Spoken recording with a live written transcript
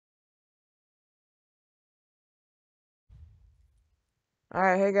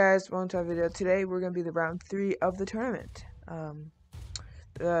Alright, hey guys, welcome to our video. Today we're going to be the round 3 of the tournament. Uh,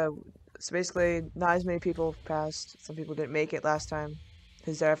 so basically, not as many people passed. Some people didn't make it last time.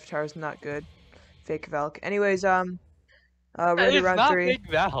 His avatar is not good. Fake Valk. Anyways, we're going to do It's round not 3.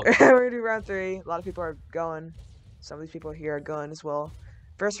 Big Val. We're going to do round 3. A lot of people are going. Some of these people here are going as well.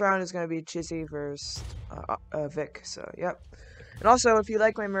 First round is going to be Chizzy versus Vic, so yep. And also, if you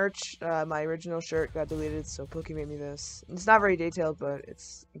like my merch, my original shirt got deleted, so Pokey made me this. It's not very detailed, but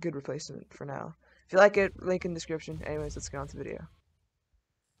it's a good replacement for now. If you like it, link in the description. Anyways, let's get on to the video.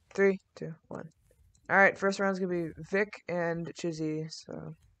 3, 2, 1. Alright, first round's gonna be Vic and Chizzy,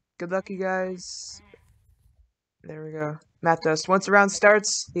 so good luck, you guys. There we go. Matt Dust. Once the round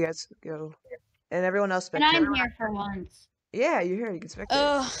starts, you guys go. And everyone else spectate. And I'm here for once. Yeah, you're here. You can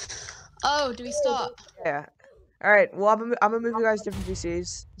spectate. Oh, do we stop? Yeah. Alright, well, I'm gonna move you guys different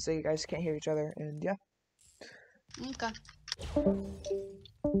VCs so you guys can't hear each other, and yeah. Okay.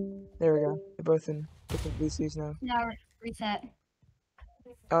 There we go. They're both in different VCs now. Now reset.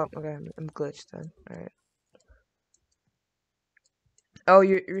 Oh, okay. I'm glitched then. Alright. Oh,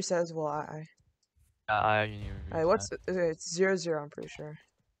 you reset as well. Alright, what's it's 0-0, I'm pretty sure.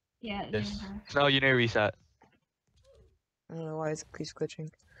 Yeah. Yes. No, you need to reset. I don't know why it keeps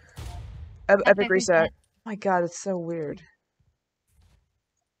glitching. Epic reset. Oh my god, it's so weird.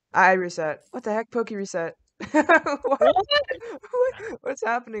 I reset. What the heck? Pokey reset. What's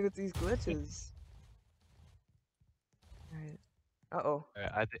happening with these glitches? Alright. Uh-oh.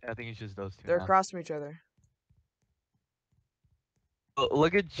 I think it's just those two. They're now. across from each other.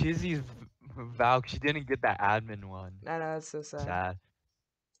 Look at Chizzy's Val. She didn't get that admin one. I know, it's so sad. Sad.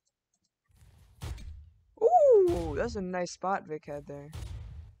 Ooh, that's a nice spot Vic had there.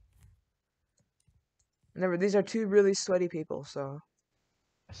 Remember, these are two really sweaty people, so.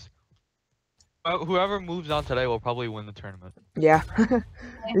 Whoever moves on today will probably win the tournament. Yeah.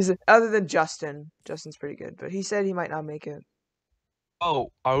 Other than Justin. Justin's pretty good, but he said he might not make it.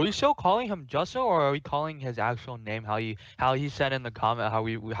 Oh, are we still calling him Justin, or are we calling his actual name? How he said in the comment how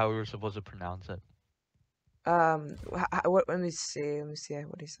we were supposed to pronounce it. Let me see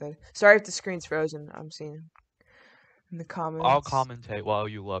what he said. Sorry if the screen's frozen. I'm seeing in the comments. I'll commentate while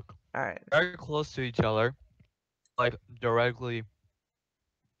you look. Alright. Very close to each other, like directly.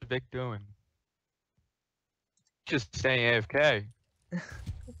 What's Vic doing? Just staying AFK.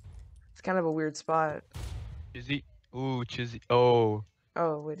 It's kind of a weird spot. Chizzy. Ooh, Chizzy. Oh.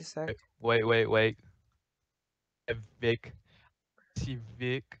 Oh, wait a sec. Wait. Vic. See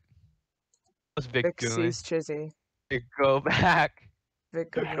Vic. What's Vic doing? sees Chizzy. Vic, go back.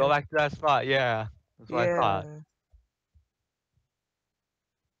 Vic, go back to that spot. Yeah. That's what I thought.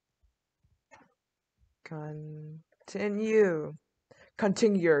 Continue. What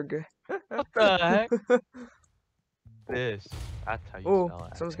the heck? This. That's how you spell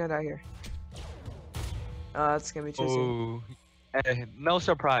it. Someone's gonna die here. It's gonna be Chizzy. Ooh. No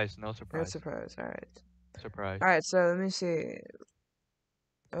surprise. No surprise. Alright. Surprise. Alright, so let me see.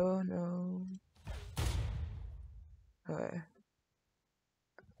 Oh no. Okay.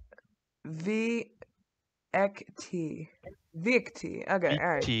 VXT. VXT. Okay,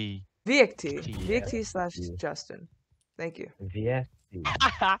 alright. VXT. VXT slash Justin. Thank you. VXT.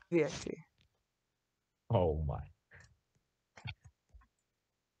 VXT. Oh my.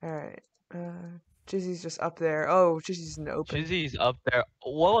 Alright. Chizzy's just up there. Oh, Chizzy's in the open. Chizzy's up there.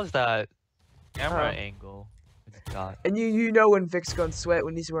 What was that camera angle? God. And you know when Vic's going to sweat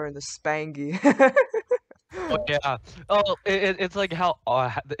when he's wearing the Spangy. Oh yeah. Oh, it's like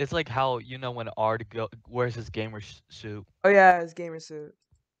how you know when Ard wears his gamer suit. Oh yeah, his gamer suit.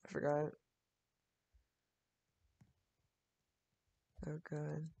 I forgot. Oh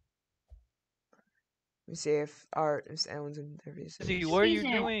god. Let me see if anyone's in their VC. See, what are you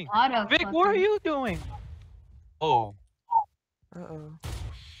doing? Vic, what are you doing? Oh. Uh-oh.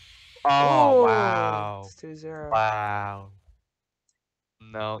 Oh, wow. It's 2-0. Wow.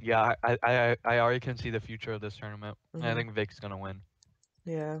 No, yeah, I already can see the future of this tournament. I think Vic's gonna win.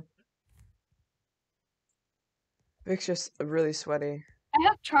 Yeah. Vic's just really sweaty. I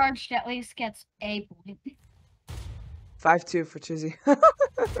hope Charged at least gets a point. 5-2 for Chizzy.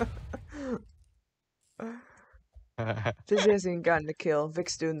 Chizzy hasn't gotten a kill.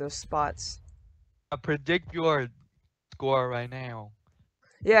 Vic's doing those spots. Predict your score right now.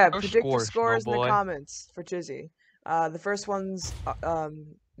 Yeah, Your predict the scores in the Snowboy. comments for Chizzy. The first one's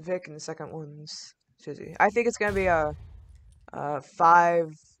Vic, and the second one's Chizzy. I think it's gonna be a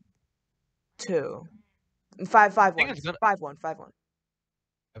 5-2. 5-1. 5-1.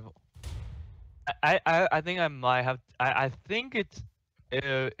 I think I might have. I think it's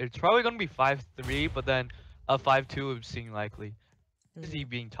probably gonna be 5-3, but then a 5-2 would seem likely. Chizzy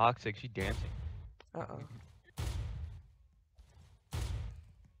being toxic, she dancing. Uh-oh.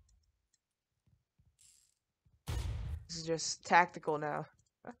 This is just tactical now.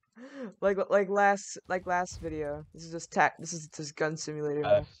 like last video. This is just gun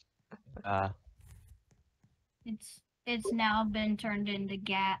simulator now. It's now been turned into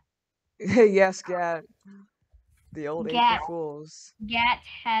GAT. Yes, Gat. The old Gat. April Fools. GAT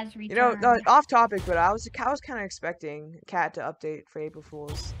has You know, returned. off topic, but I was kind of expecting Cat to update for April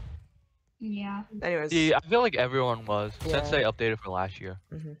Fools. Yeah. Anyways. Yeah, I feel like everyone was since Yeah. they updated for last year.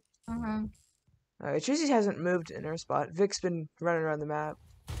 Chizzy hasn't moved in her spot. Vic's been running around the map.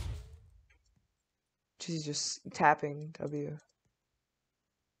 Chizzy's just tapping W. I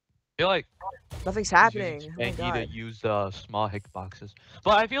feel like Nothing's she's using happening. Oh my Spanky god. to use the small hitboxes.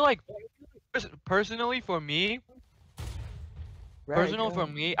 But I feel like personally for me,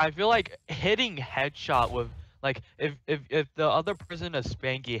 I feel like hitting headshot with like if the other person is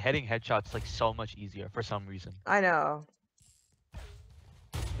Spanky, hitting headshots like so much easier for some reason. I know.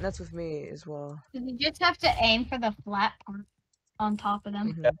 And that's with me as well. You just have to aim for the flat part on top of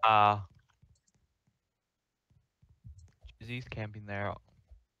them. Chizzy's camping there.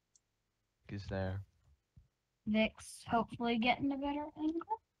 Is there? Vic's hopefully getting a better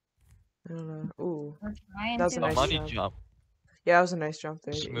angle. I don't know. Ooh. Or trying That was to. a nice Money jump. jump. Yeah, that was a nice jump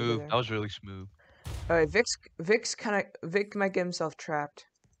there. Smooth. That was really smooth. Alright, Vic might get himself trapped.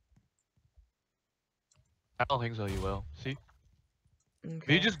 I don't think so. You will see. If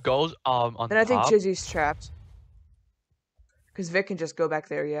Okay. he just goes on Then I think top. Chizzy's trapped. Because Vic can just go back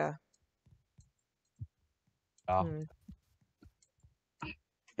there, yeah. Oh.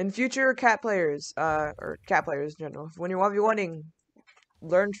 In future cat players, or cat players in general, when you're 1v1ing,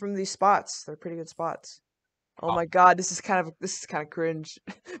 learn from these spots. They're pretty good spots. Oh my god, this is kind of cringe.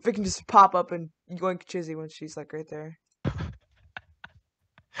 Vic can just pop up and yoink Chizzy when she's like right there.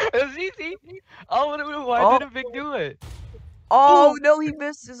 It's easy. Oh, why didn't Vic do it? Oh no, he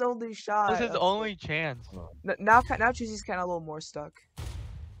missed his only shot. This is his only chance. Now Chizzy's kind of a little more stuck.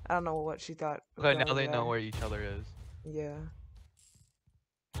 I don't know what she thought. Okay, now they know where each other is. Yeah.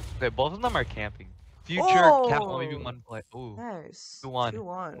 Okay, both of them are camping. Future cat Oh! 1v1 play. Ooh. Nice. 2-1.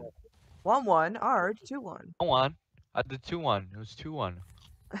 2-1. 1-1. Ard. 2-1. 1-1. I did 2-1. It was 2-1.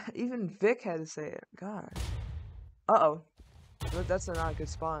 Even Vic had to say it. God. Uh-oh. That's not a good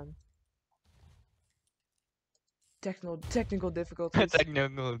spawn. Technical difficulties.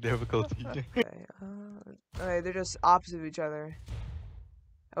 Technical difficulty. Okay. Okay, they're just opposite of each other.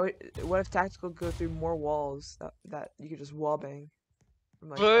 Oh, wait, what if tactical go through more walls that you could just wall bang?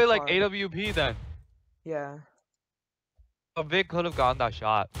 From, Really, like afar? AWP then. Yeah, But Vic could have gotten that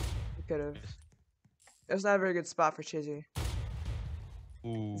shot. you could have. It's not a very good spot for Chizzy.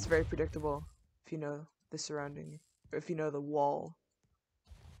 Ooh. It's very predictable if you know the surrounding, or if you know the wall.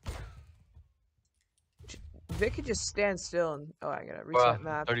 Vic could just stand still and I gotta reset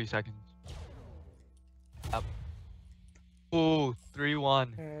map. 30 seconds. Yep. Ooh, 3-1.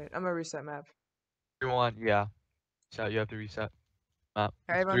 Alright, I'm gonna reset map. 3-1, yeah. So you have to reset map.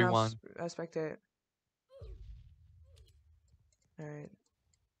 Alright, It's everyone 3-1. else, spectate. Alright.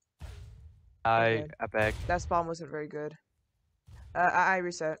 Okay. Epic. That spawn wasn't very good. I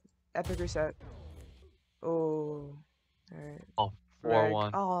reset. Epic reset. Oh. Alright. Oh, Reg.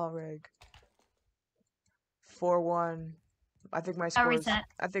 4-1. Oh, Reg. 4-1. I think my score. reset.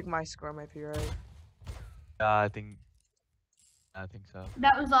 I think my score might be right. I think so.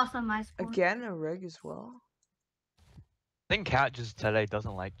 That was also my score. Again, a Reg as well. I think Cat just today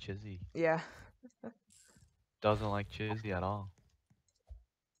doesn't like Chizzy. Yeah. Doesn't like Chizzy at all.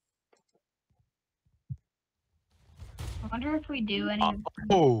 I wonder if we do any.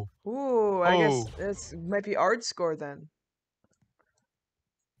 Oh. Ooh, I guess this might be Ard's score then.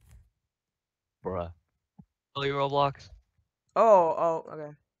 Bruh. Play Roblox. Oh,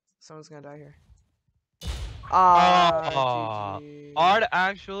 okay. Someone's gonna die here. GG. Art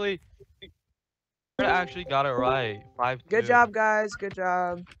actually got it right. 5-2. Good job, guys. Good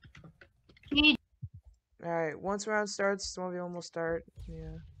job. GG. Alright, once round starts, 1v1 will start.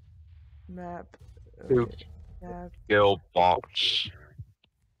 Yeah. Map. Map. Skill box.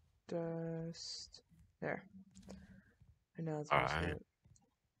 Dust. There. I know it's Alright.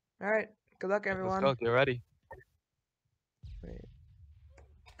 Alright. Good luck, everyone. Let's go. Get ready. Wait.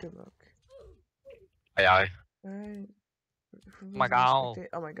 Good luck. Aye. Alright. my God.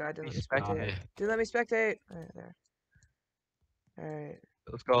 Oh my god, didn't let me Respect spectate. it. Didn't let me spectate. Alright, there. Alright.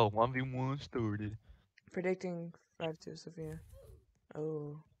 Let's go. 1v1 started. Predicting 5-2 Sophia.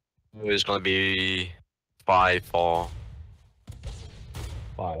 Oh. It's gonna be 5-4.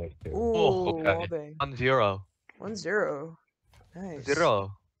 5-2. Ooh, Oh, okay. wall bang. 1-0. 1-0. Nice.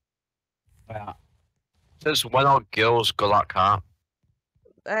 0. Yeah. Says when our girls go like that.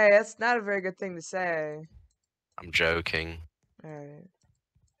 Hey, that's not a very good thing to say. I'm joking. Alright.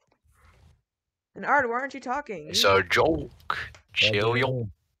 And Art, why aren't you talking? It's a joke. Chill your Yo.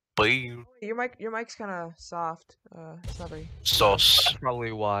 bean. Your mic's kind of soft. It's not very. Sauce. That's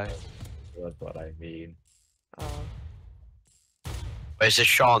probably why. That's what I mean. Oh. Is it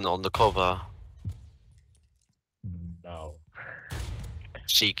Sean on the cover? No.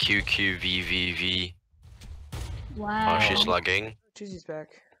 CQQVVV. Wow. Oh, she's lagging. Cheesy's back.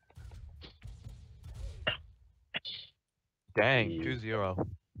 Dang, Yeah. 2-0.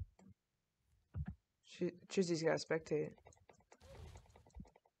 Cheesy's got to spectate.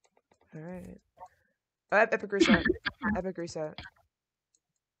 Alright. Oh, epic reset. Epic reset.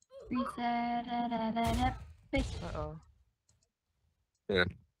 Reset. Uh-oh.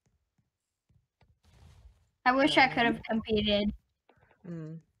 I wish I could have competed.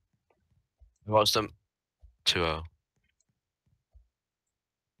 Hmm. What's the 2-0?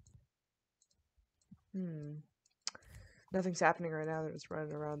 Hmm. Nothing's happening right now. They're just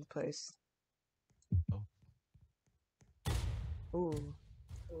running around the place. Ooh.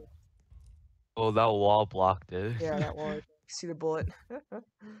 Oh, that wall blocked it. Yeah, that wall. See the bullet.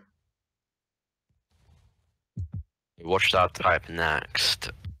 Watch that type next.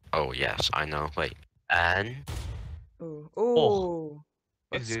 Oh, yes, I know. Wait. N? Ooh. Ooh. Oh.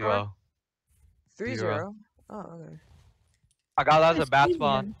 What's the score? 3-0. 3-0. Oh, okay. I got that as a It's bat 2-0.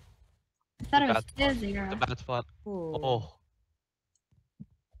 spawn. I thought it was That's 2-0. The bat spawn. Ooh. Oh.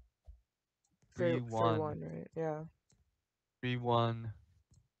 3-1, 3-1. right? Yeah. 3-1.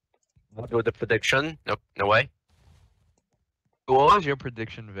 What with the prediction? No, no way. What was your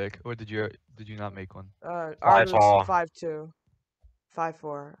prediction, Vic? Or did you not make one? Ours was 5-4. 5-2. 5-4.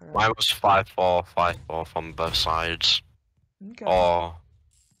 Alright. Mine was 5-4, 5-4 from both sides. Okay. Or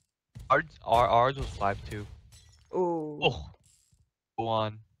Ours was 5-2. Ooh. Oh.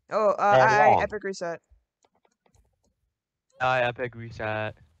 1. Oh, wrong. epic reset. Epic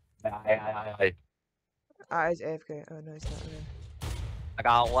reset. I It's AFK. Oh, no, it's not. Okay. I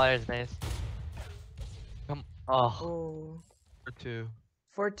got what is this? Come. Oh. Ooh. 4-2.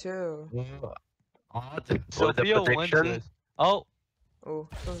 4-2. Odd. With the Sophia wins prediction. this. Oh. Ooh.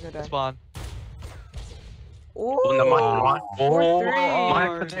 Someone's gonna die. Spawn. Ooh. Oh, no, my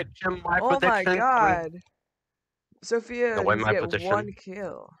 4-3. prediction, Oh my god. Sophia No way, needs my to get prediction. 1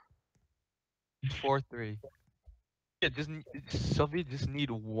 kill. 4-3. Yeah, Sophie just need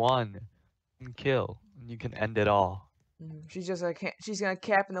 1 kill, and you can end it all. She's just like she's gonna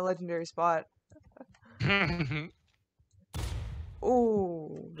cap in the legendary spot.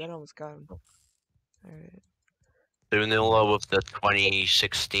 Ooh, that almost got him. Alright. 2-0 with the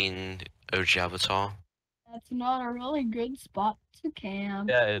 2016 OG Avatar. That's not a really good spot to camp.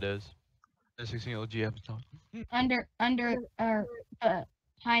 Yeah, it is. The 16 OG episode. Under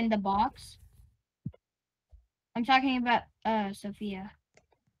behind the box. I'm talking about Sophia.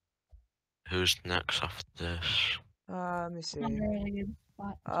 Who's next after this? Let me see. Not a really good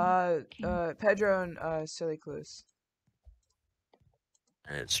spot. to Pedro and Silly Clues.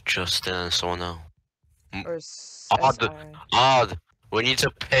 It's Justin and someone else. Or Odd. SI. Odd. We need to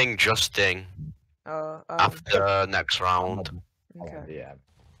ping Justin Oh, after next round. okay. Yeah.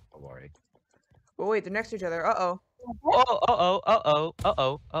 Don't worry. Well, wait, they're next to each other. Uh-oh.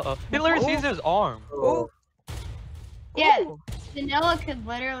 He literally sees his arm. Ooh. Yeah. Ooh. Vanilla could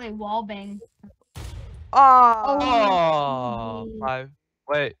literally wallbang. Oh. Oh, 5.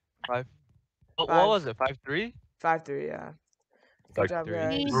 Wait, 5. What 5. was it? 5-3? 5-3, yeah. Good Like job, 3.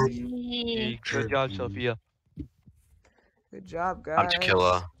 guys. Good job, Sophia. Good job, guys. I'm to kill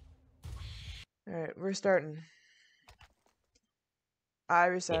her. Alright, we're starting. I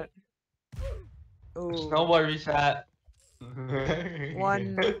reset. Ooh. Snowboy reset.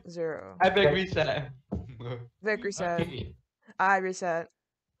 1-0. Epic reset. Vic reset. I reset.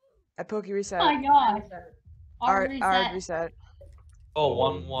 A Pokey reset. Oh my gosh. Art reset. reset. Oh,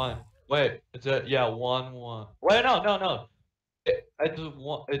 1-1. Wait, it's a 1-1. Wait, no. It's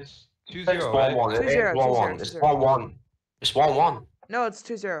 2-0, It's right? 1-1. It's 2-0, 1-1. It's 2-0. 1-1. It's 1-1. No, it's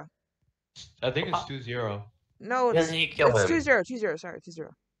 2-0. I think it's 2-0. No, Doesn't he kill it's him? 2-0. 2-0. Sorry, 2-0.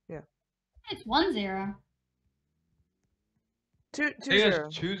 It's 1-0. 2-0. I think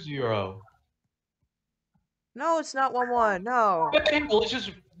it's 2-0. No, it's not 1-1. No. Okay, well, let's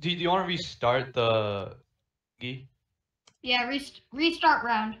just. Do you want to restart the? Yeah, restart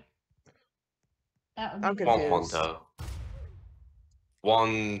round. That would be I'm good. confused. 1-1 though.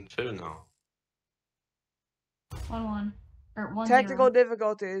 1-2 now. 1-1. Or 1-0. Technical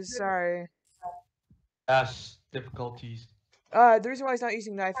difficulties. Sorry. Yes, difficulties. The reason why he's not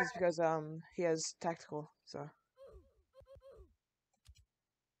using knife is because he has tactical. So.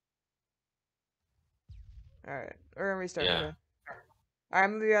 All right, we're gonna restart. Yeah. Okay. All right,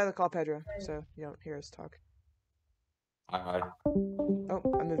 I'm gonna be out of the call, Pedro, so you don't hear us talk. I. Oh,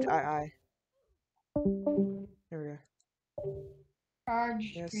 I moved I. There we go.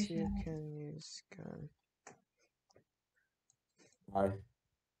 Charge. Yes, reset. you can use gun.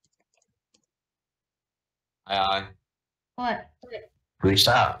 I. What?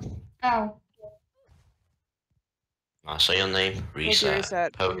 Restart. Oh. I say your name. Reset.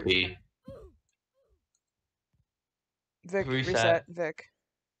 reset. Pokey. Vic, Reset. reset. Vic.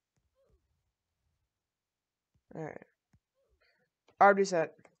 All right. Ard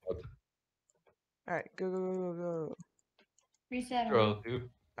reset. Okay. All right, go. Reset. Bro, dude.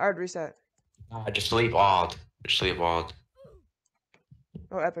 Ard reset. Just leave odd. Just leave odd.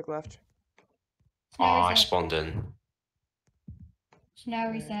 Oh, Epic left. Oh, Snow I reset. spawned in.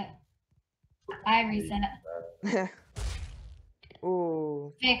 Snow reset. I reset.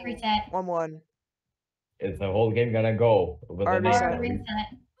 Ooh, Vic reset. 1-1. Is the whole game gonna go? With Already the reset. Hard reset.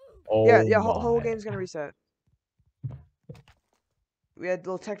 Oh Yeah, whole my. game's gonna reset. We had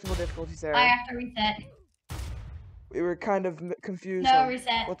little technical difficulties there. I have to reset. We were kind of confused No on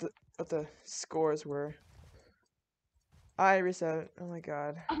reset. what the scores were. I reset. Oh my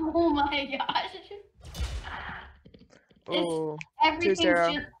god. Oh my gosh. Ooh, Everything's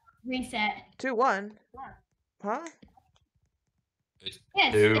 2-0. just reset. 2-1. Huh?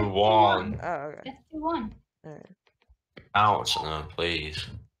 Yes. 2-1. Oh, okay. It's 2-1. Alright. Out, no, please.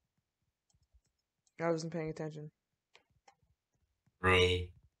 I wasn't paying attention. 3.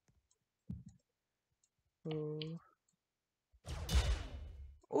 Ooh.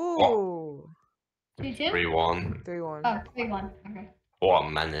 Ooh. 2-2? 3-1. 3-1. Oh, 3-1. Okay. What a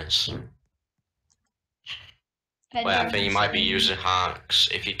menace. Wait, I think he might be using hacks.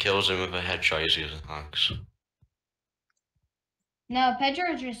 If he kills him with a headshot, he's using hacks. No,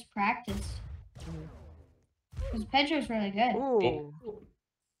 Pedro just practiced. Because Pedro's really good. Ooh.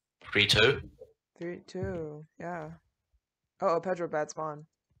 3-2. 3-2. Yeah. Oh, Pedro bad spawn.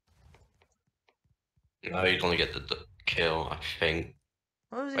 No, you're gonna get the kill, I think.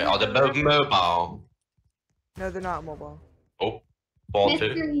 What was he Wait, are they both mobile? No, they're not mobile. Oh, 4-2.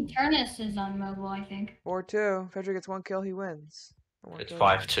 Mr. Eternus is on mobile, I think. 4-2. Pedro gets 1 kill, he wins. It's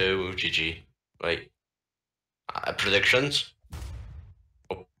 5-2, GG. Wait. Predictions?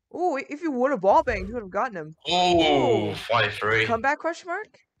 Ooh, if you would have ball banged, you would have gotten him. Oh, Ooh. 5-3. Comeback question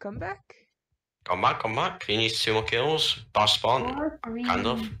mark? Comeback? Come back. He needs 2 more kills. Boss spawn, 4-3. kind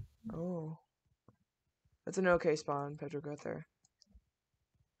of. Oh. That's an okay spawn. Pedro got there.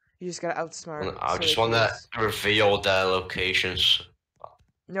 You just gotta outsmart. I just silly want to fools. reveal their locations.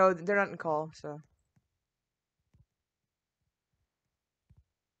 No, they're not in call, so.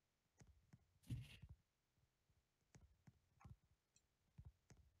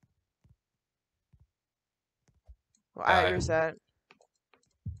 Well, I Alright. reset.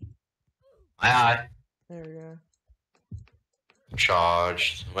 Aye. There we go.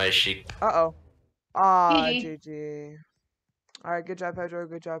 Charged. Where's she? Uh-oh. Ah, GG. GG. Alright, good job, Pedro.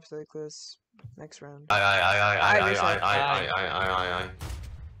 Good job, Cyclist. Next round. Aye.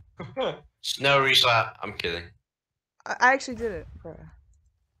 No reset. I'm kidding. I actually did it, bro.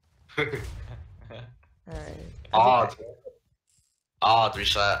 Alright. Odd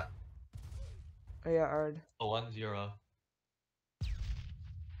reset. Oh yeah, Ard. 1-0.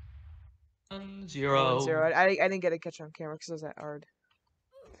 1-0. 1-0. I didn't get a catch on camera because I was at Ard.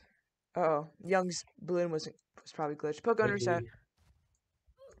 Uh-oh. Young's balloon was probably glitched. Poke on reset.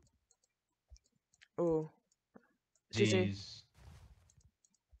 Ooh. GG. Jeez.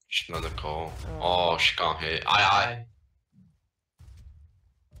 She's another call. Oh. Oh, she can't hit. Aye.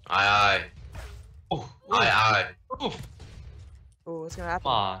 Oh, Aye. Oof. Ooh, what's gonna happen?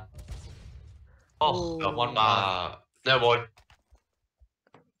 Come on. Oh, Ooh. got 1-1. No boy.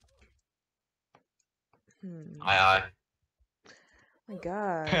 Hmm. Aye. My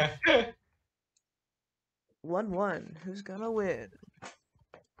god. 1-1. Who's gonna win?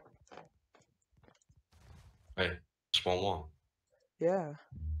 Wait, it's 1-1. Yeah.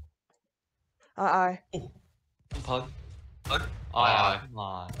 Aye. Pug. Aye. Come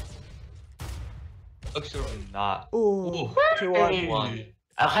on. Looks or not. Ooh. 2-1. 1.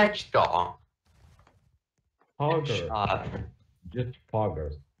 A headshot. Pogger. Shot. Just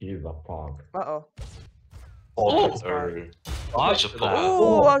poggers. He's a pog. Uh-oh. Oh, That's there's a that. pull.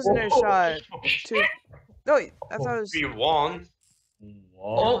 Ooh, that was a nice shot. 2. No, wait, I thought it was. 3-1.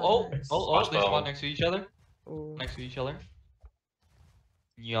 Nice. They spawn next to each other. Ooh. Next to each other.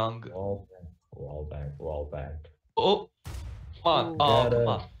 Young. Roll back. Oh. Come on. Ooh. Oh, Got come it.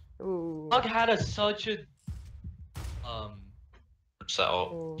 on. Ooh. Pug had such a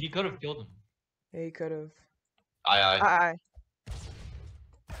Settle. Ooh. he could have killed him. Yeah, he could have. Aye. Aye.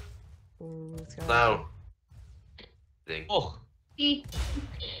 Ooh, it's gonna Now. happen. Thing. Oh. E.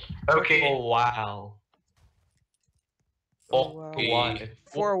 Okay. Oh wow. Oh wow. Okay. What?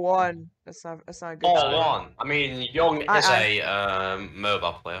 4-1. That's not a good Oh, score. 1. I mean, Young is Aye. a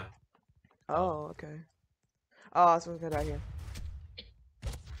mobile player. Oh, okay. Oh, someone's gonna die here.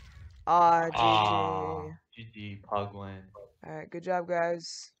 Ah, GG. Ah, GG, Pug win. Alright, good job,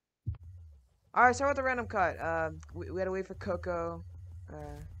 guys. Alright, start with the random cut. We had to wait for Coco.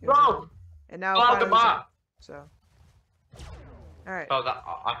 He was No! on. And now Fell off the finally he's on. map! So. Alright. Oh, that,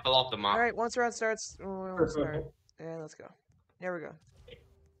 I fell off the map. Alright, once round starts, we'll start. And let's go. Here we go.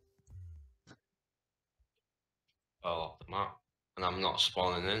 Fell off the map. And I'm not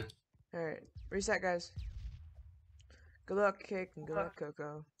spawning in. Alright, reset, guys. Good luck, Cake, and good luck,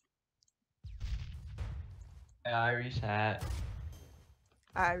 Coco. Yeah, I reset.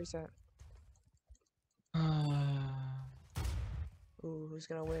 I reset. Ooh, who's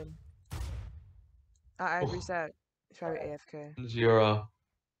gonna win? I Oh. reset. It's probably AFK. 0.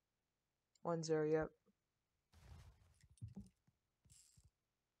 1-0, yep.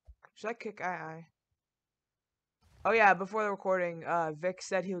 Should I kick I? Oh yeah, before the recording, Vic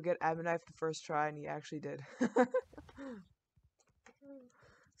said he would get admin knife the first try, and he actually did.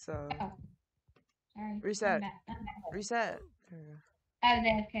 So, Oh. Sorry. Reset. I'm back. reset. There we go. I was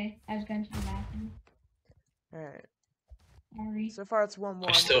AFK. I was going to the bathroom. Alright. Sorry. So far it's 1-1.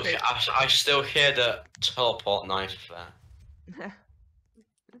 I still hear the teleport knife there.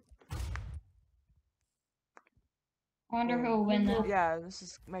 I wonder who will win this. Yeah,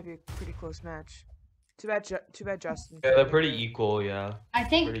 this might be a pretty close match. Too bad Justin. Yeah, they're pretty equal, yeah. I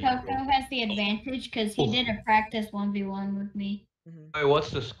think Pretty Coco equal. has the advantage because he did a practice 1v1 with me. Wait,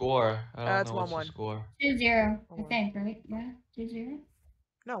 what's the score? I don't It's know what's the 1-1. score. 2-0, I 1-1. think, right? Yeah, 2-0.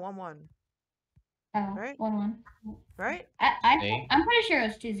 No, 1-1. Oh, Right? 1-1. Right? Hey. I'm pretty sure it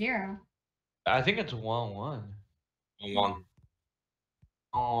was 2-0. I think it's 1-1. 1.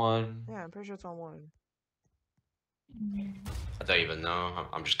 On. Yeah, I'm pretty sure it's 1-1. I don't even know.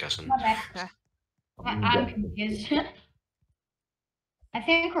 I'm just guessing. My bad. I'm confused. I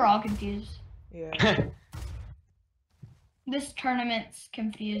think we're all confused. Yeah. This tournament's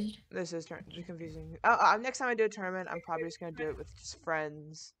confused. This is confusing. Next time I do a tournament, I'm probably just gonna do it with just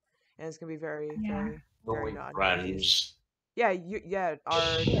friends, and it's gonna be very, Yeah. very not confusing. Friends. Yeah,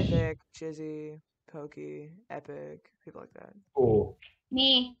 Art, Vic, Chizzy, Pokey, Epic, people like that. Oh.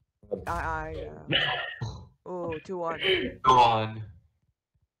 Me. Oh, 2-1. On.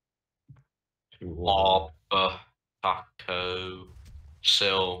 Lob, Taco,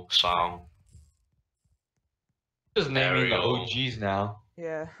 Sil, Sal, Just naming the Ariel. OGs now.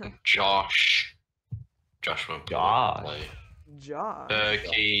 Yeah. Josh. Josh won't Josh. play. Josh.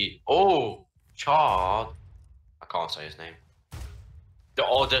 Turkey. Oh, Chard. I can't say his name. The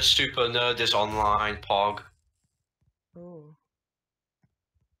other super nerd is online, Pog. Oh,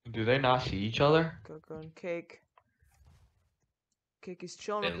 Do they not see each other? Coco and Cake. Cake is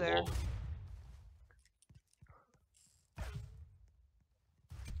chilling up Been there. love.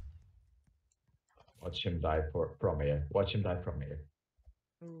 Watch him die from here. Watch him die from here.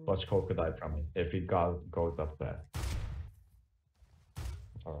 Ooh. Watch Coco die from here. If he goes up there.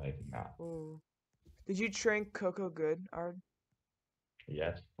 Alright, now. Ooh. Did you train Coco good, Ard?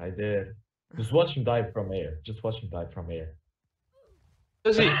 Yes, I did. Just watch him die from here. Just watch him die from here.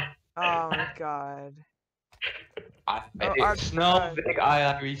 Does he? Oh my god. I Oh, think Ard, Snow, big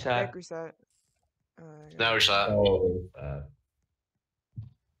eye reset. Vic reset. Yeah. no, is that Oh,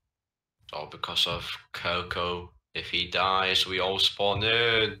 all because of Coco? If he dies, we all spawn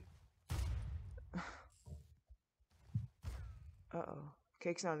in. Uh-oh.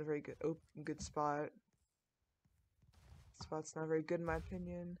 Cake's not in a very good spot. Spot's not very good in my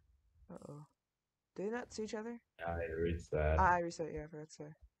opinion. Uh-oh. Did they not see each other? I reset. I reset, yeah, I forgot to say.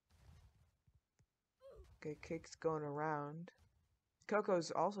 Okay, Cake's going around.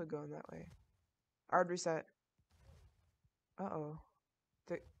 Coco's also going that way. Ard reset. Uh-oh.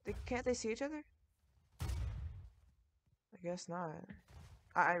 Can't they see each other? I guess not.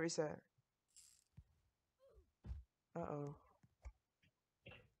 I reset. Uh-oh.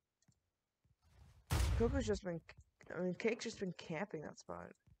 Coco's just been... Cake's just been camping that spot.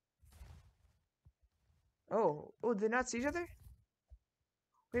 Oh, did they not see each other?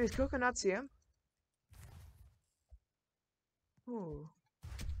 Wait, does Coco not see him? Ooh.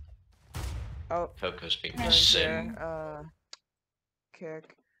 Oh, Coco's being Right sim. there.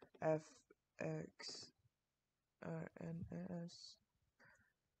 Kick. FX. NS.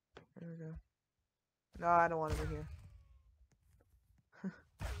 There we go. No, I don't want to be here.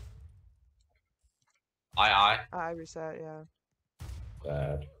 I. Reset, yeah.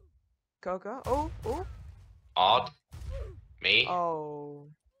 Bad. Coco. Oh. Odd. Me. Oh.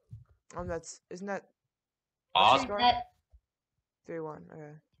 Isn't that Odd. score? That 3-1.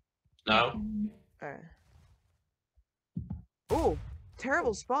 Okay. No. Alright. Oh,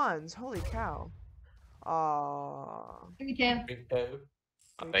 terrible spawns. Holy cow. Aw. 3-2.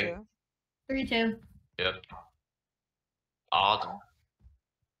 I think. 3-2. Yep. Odd.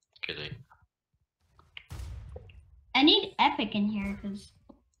 Kidding. I need Epic in here because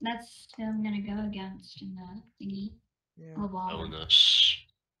that's who I'm gonna go against in the thingy. Yeah. Oh, wow. Bonus.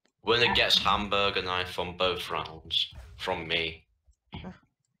 Winner gets hamburger knife from both rounds. From me.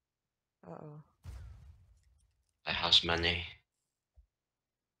 Uh-oh. It has many.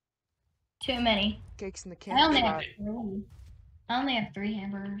 Too many. Cakes in the I only camp have spot. 3. I only have 3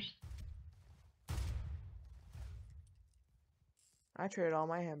 hamburgers. I traded all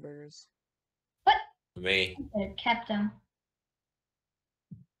my hamburgers. Me. I kept them.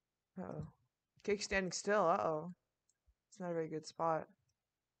 Uh-oh. Cake standing still. Uh-oh. It's not a very good spot.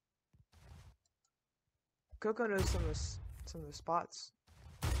 Coco knows some of the spots.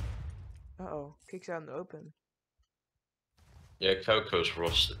 Uh-oh. Cake's out in the open. Yeah, Coco's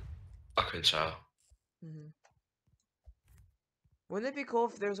rusted. I can tell. Mm-hmm. Wouldn't it be cool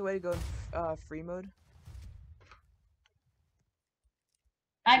if there was a way to go in free mode?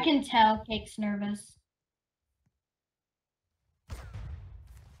 I can tell Cake's nervous.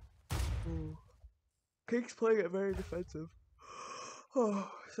 Ooh. Cake's playing it very defensive. Oh,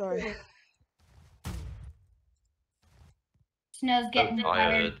 sorry. Snow's getting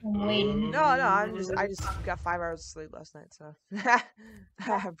tired tired. from waiting. No, I just got 5 hours of sleep last night, so.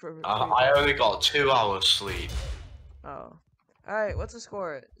 I only got 2 hours sleep. Oh. Alright, what's the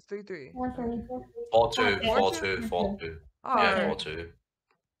score? It's 3-3. 4-3. 4-2, 4-2? 4-2, 4-2. Oh, Yeah, alright. 4-2.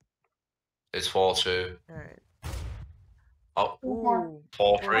 It's 4-2. Alright. Oh, Ooh.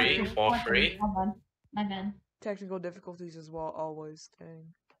 4-3, 4-3. My bad. Technical difficulties as well, always. Dang.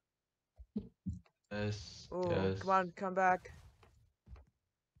 Yes. Oh, Yes. come on, come back.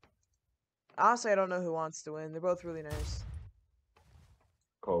 Honestly, I don't know who wants to win. They're both really nice.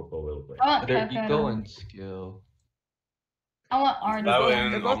 Coco will win. I want Their Coco. ego and skill. I want Arden. both-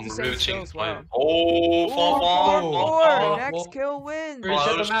 Owen, they're both I'm the same skill rooting as for well. him. Oh, 4-4. Next Well, kill wins. Reset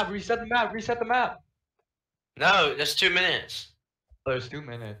the Close. map. Reset the map. Reset the map. No, that's 2 minutes. There's 2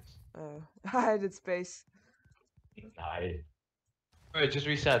 minutes. Oh, I did space. Nice. Alright, just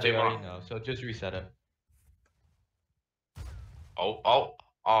reset. They Stay already on. know. So just reset it.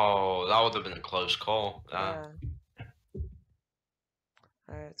 Oh, that would have been a close call. Yeah.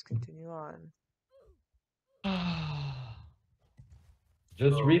 Alright, let's continue on.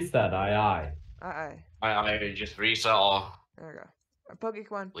 Just Oh. reset, aye. Aye. I just reset or There we go. Poke,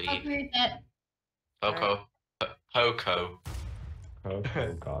 come on. I'll leave. read that. Poco. Poco.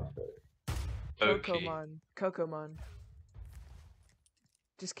 Coco got it. Pokey. Cocomon.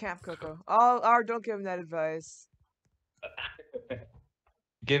 Just camp Coco. Oh, don't give him that advice.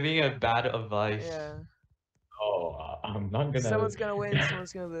 Giving a bad advice. Yeah. Oh, I'm not gonna. Someone's gonna win,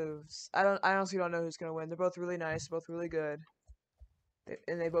 someone's gonna lose. I honestly don't know who's gonna win. They're both really nice, both really good.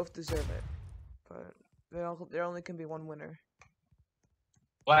 And they both deserve it. But there only can be one winner.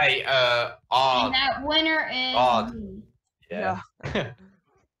 Wait, And Odd. that winner is Odd. me. Yeah.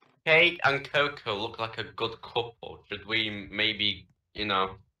 Kate and Coco look like a good couple. Should we maybe,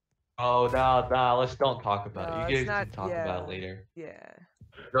 Oh, no, let's don't talk about No, it. it's You guys not- can talk about it yeah. later. Yeah.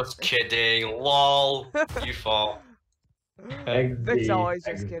 just kidding. Lol. You thought. Vic's always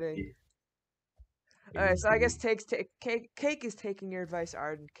just XD. kidding. Alright, so I guess Cake is taking your advice,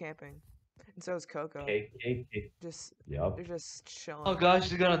 Arden, camping. And so is Coco. Cake. Just Yup. they're just chilling. Oh gosh,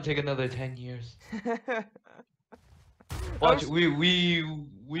 it's gonna take another 10 years. I Watch, wish- we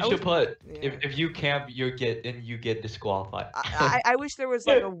I should wish- put yeah. if you camp, you get disqualified. I wish there was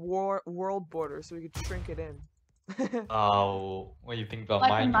like a world border so we could shrink it in. Oh, what do you think about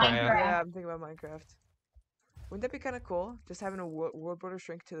Like in Minecraft? Minecraft. Yeah, I'm thinking about Minecraft. Wouldn't that be kind of cool? Just having a world border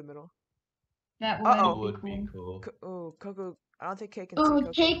shrink to the middle. That Uh-oh. would Would be be cool. cool. Oh, Coco. I don't think Cake can see Oh,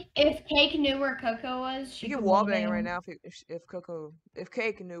 Coco. Cake! If Cake knew where Coco was, She she can could wallbang wallbang right him. now if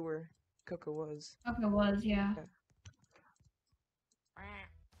Cake knew where Coco was. Coco was, yeah.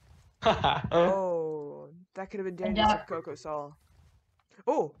 Oh, that could have been dangerous if duck. Coco saw.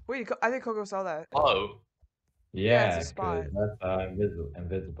 Oh, wait, I think Coco saw that. Hello. Yeah, Yeah, it's a spot. 'cause that's an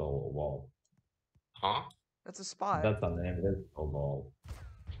invisible wall. Huh? That's a spot. That's an invisible wall.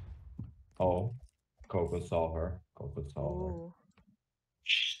 Oh. Coco saw her. Coco saw her. Ooh.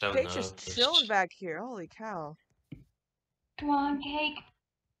 She's so Cake's just nervous. chilling back here. Holy cow. Come on, Cake.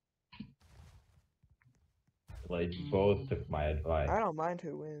 Like, both took my advice. I don't mind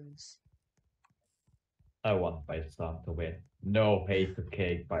who wins. I want my son to win. No hate to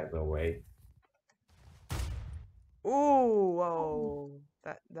Cake, by the way. Ooh, whoa.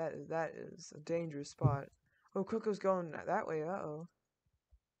 That is a dangerous spot. Oh, Coco's going that way. Uh-oh.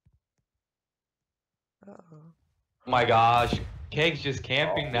 Uh-oh. Oh my gosh, Cake's just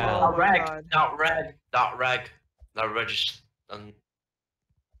camping Oh now. my reg, God. not reg, not reg. Not reg is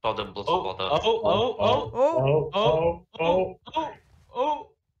bottom, Oh, bottom. oh, oh, oh, Oh, oh, oh,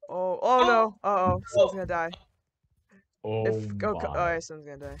 oh. oh no. Uh-oh. Someone's gonna die. oh Alright, someone's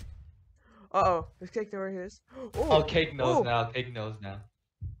gonna die. Uh-oh. Is Cake know where he is? Oh, Cake knows Ooh. now. Cake knows now.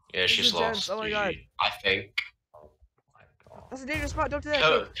 Yeah, This she's is intense. lost. Oh my GG, God. I think. my god. That's a dangerous spot. Don't do that,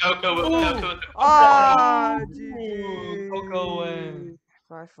 Cake. Coco. Ah, Ooh, GG. Coco wins.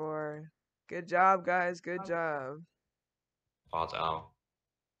 5-4. Good job, guys. Good job. Part out.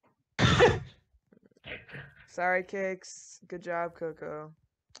 Sorry, Cakes. Good job, Coco.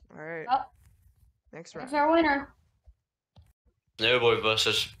 Alright. Oh, Next that's round. our winner. Snowboy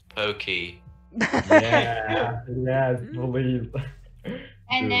versus Pokey. Yeah, yes, please.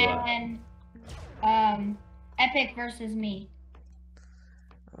 And Do that. then, Epic versus me.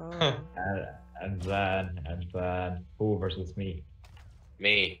 Oh. And then, who versus me?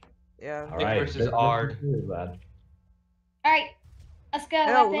 Me. Yeah. All Nick right, versus let's Ard. do that. All right, let's go.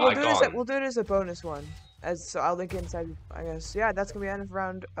 No, Epic. we'll do this. Icon. We'll do it as a bonus one. So I'll link it inside. I guess. Yeah, that's gonna be end of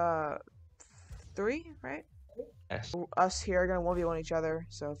round 3, right? Yes. Us here are gonna 1v1 each other.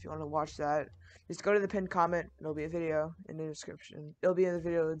 So if you want to watch that, just go to the pinned comment. There'll be a video in the description. It'll be in the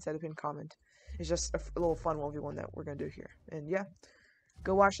video inside the pinned comment. It's just a little fun 1v1 that we're gonna do here. And yeah,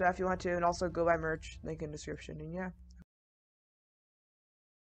 go watch that if you want to, and also go buy merch. Link in the description. And yeah.